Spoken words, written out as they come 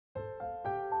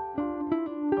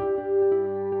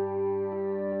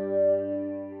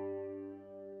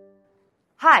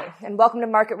Hi, and welcome to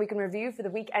Market Week in Review for the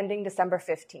week ending December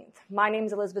 15th. My name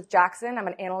is Elizabeth Jackson. I'm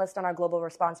an analyst on our Global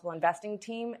Responsible Investing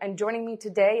team, and joining me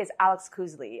today is Alex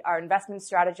Kuzli, our investment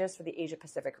strategist for the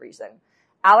Asia-Pacific region.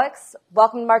 Alex,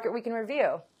 welcome to Market Week in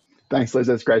Review. Thanks, Liz.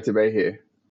 It's great to be here.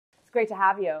 It's great to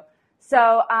have you. So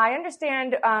I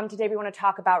understand today we want to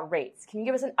talk about rates. Can you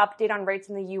give us an update on rates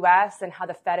in the U.S. and how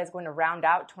the Fed is going to round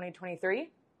out 2023?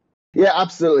 Yeah,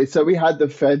 absolutely. So we had the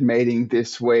Fed meeting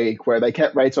this week where they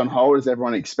kept rates on hold as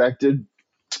everyone expected.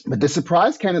 But the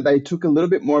surprise came that they took a little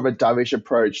bit more of a dovish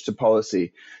approach to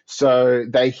policy. So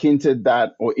they hinted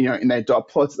that, or in their dot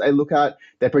plots they look at,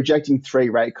 they're projecting 3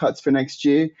 rate cuts for next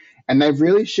year. And they've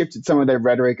really shifted some of their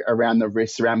rhetoric around the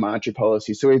risks around monetary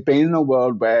policy. So we've been in a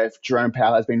world where Jerome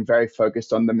Powell has been very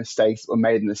focused on the mistakes that were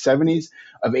made in the 70s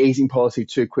of easing policy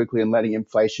too quickly and letting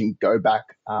inflation go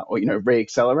back or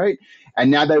reaccelerate.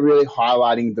 And now they're really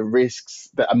highlighting the risks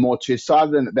that are more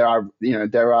two-sided, and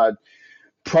that there are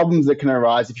problems that can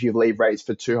arise if you leave rates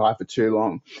for too high for too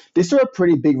long. This saw a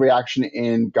pretty big reaction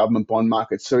in government bond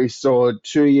markets. So we saw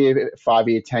 2-year,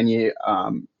 5-year, 10-year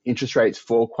interest rates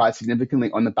fall quite significantly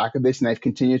on the back of this, and they've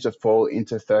continued to fall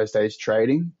into Thursday's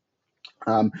trading.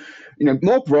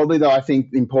 More broadly, though, I think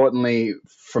importantly,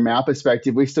 from our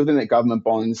perspective, we still think that government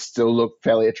bonds still look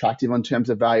fairly attractive in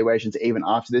terms of valuations even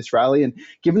after this rally. And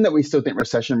given that we still think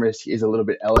recession risk is a little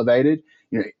bit elevated,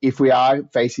 if we are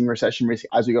facing recession risk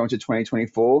as we go into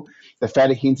 2024, the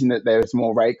Fed are hinting that there's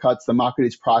more rate cuts. The market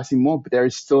is pricing more, but there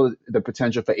is still the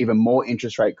potential for even more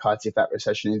interest rate cuts if that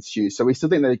recession ensues. So we still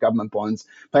think that the government bonds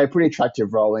play a pretty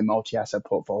attractive role in multi-asset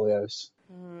portfolios.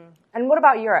 And what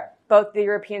about Europe? Both the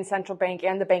European Central Bank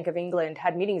and the Bank of England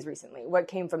had meetings recently. What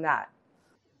came from that?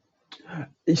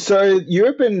 So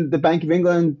Europe and the Bank of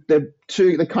England, the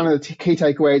key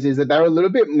takeaways is that they're a little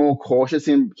bit more cautious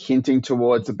in hinting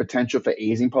towards the potential for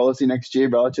easing policy next year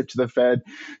relative to the Fed.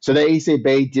 So the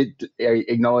ECB did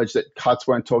acknowledge that cuts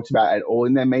weren't talked about at all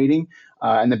in their meeting.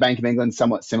 And the Bank of England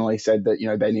somewhat similarly said that,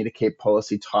 they need to keep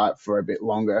policy tight for a bit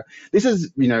longer. This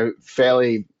is,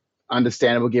 fairly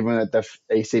understandable given that the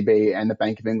ECB and the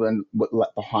Bank of England were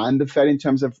behind the Fed in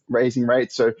terms of raising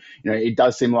rates. So, it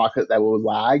does seem likely that they will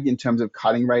lag in terms of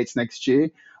cutting rates next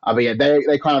year. But yeah,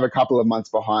 they're kind of a couple of months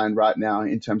behind right now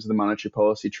in terms of the monetary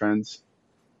policy trends.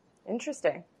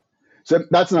 Interesting. So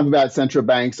that's enough about central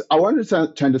banks. I wanted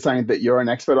to turn to something that you're an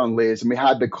expert on, Liz, and we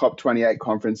had the COP28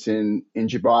 conference in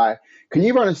Dubai. Can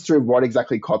you run us through what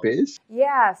exactly COP is?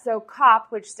 Yeah, so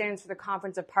COP, which stands for the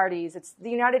Conference of Parties, it's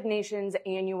the United Nations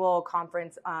annual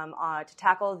conference to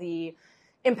tackle the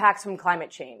impacts from climate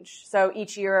change. So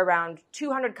each year around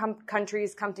 200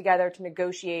 countries come together to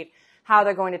negotiate how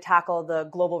they're going to tackle the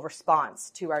global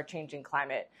response to our changing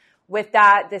climate. With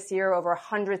that, this year, over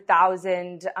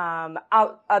 100,000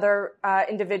 other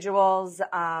individuals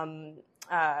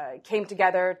came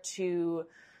together to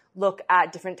look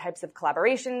at different types of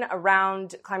collaboration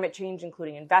around climate change,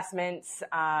 including investments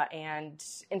and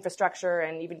infrastructure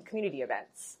and even community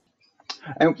events.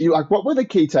 And what were the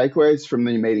key takeaways from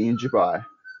the meeting in Dubai?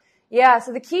 Yeah,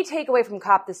 so the key takeaway from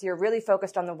COP this year really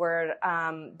focused on the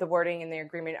wording in the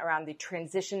agreement around the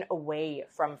transition away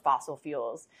from fossil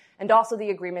fuels, and also the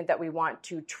agreement that we want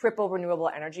to triple renewable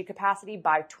energy capacity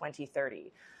by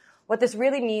 2030. What this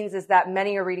really means is that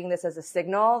many are reading this as a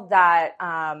signal that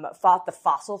the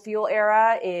fossil fuel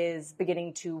era is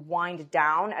beginning to wind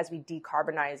down as we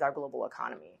decarbonize our global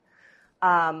economy.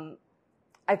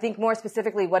 I think more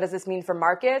specifically, what does this mean for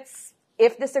markets?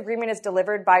 If this agreement is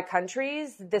delivered by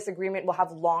countries, this agreement will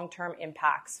have long-term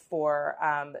impacts for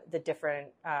the different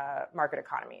market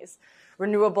economies.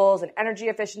 Renewables and energy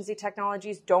efficiency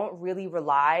technologies don't really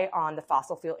rely on the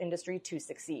fossil fuel industry to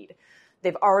succeed.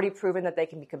 They've already proven that they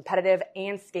can be competitive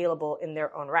and scalable in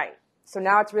their own right. So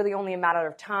now it's really only a matter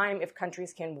of time if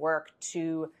countries can work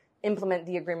to implement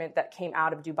the agreement that came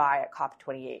out of Dubai at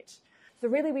COP28. So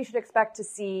really, we should expect to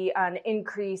see an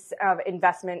increase of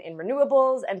investment in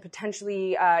renewables and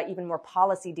potentially even more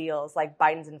policy deals like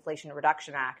Biden's Inflation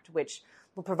Reduction Act, which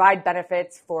will provide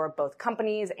benefits for both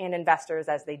companies and investors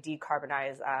as they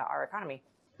decarbonize our economy.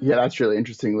 Yeah, that's really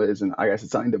interesting, Liz. And I guess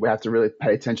it's something that we have to really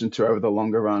pay attention to over the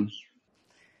longer run.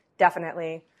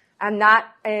 Definitely. And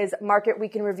that is Market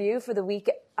Week in Review for the week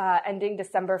ending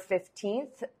December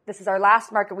 15th. This is our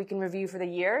last Market Week in Review for the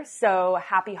year. So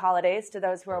happy holidays to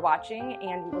those who are watching,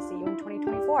 and we will see you in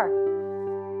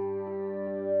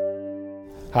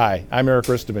 2024. Hi, I'm Eric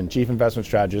Risteman, Chief Investment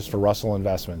Strategist for Russell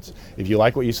Investments. If you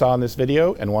like what you saw in this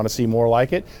video and want to see more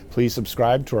like it, please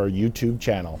subscribe to our YouTube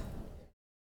channel.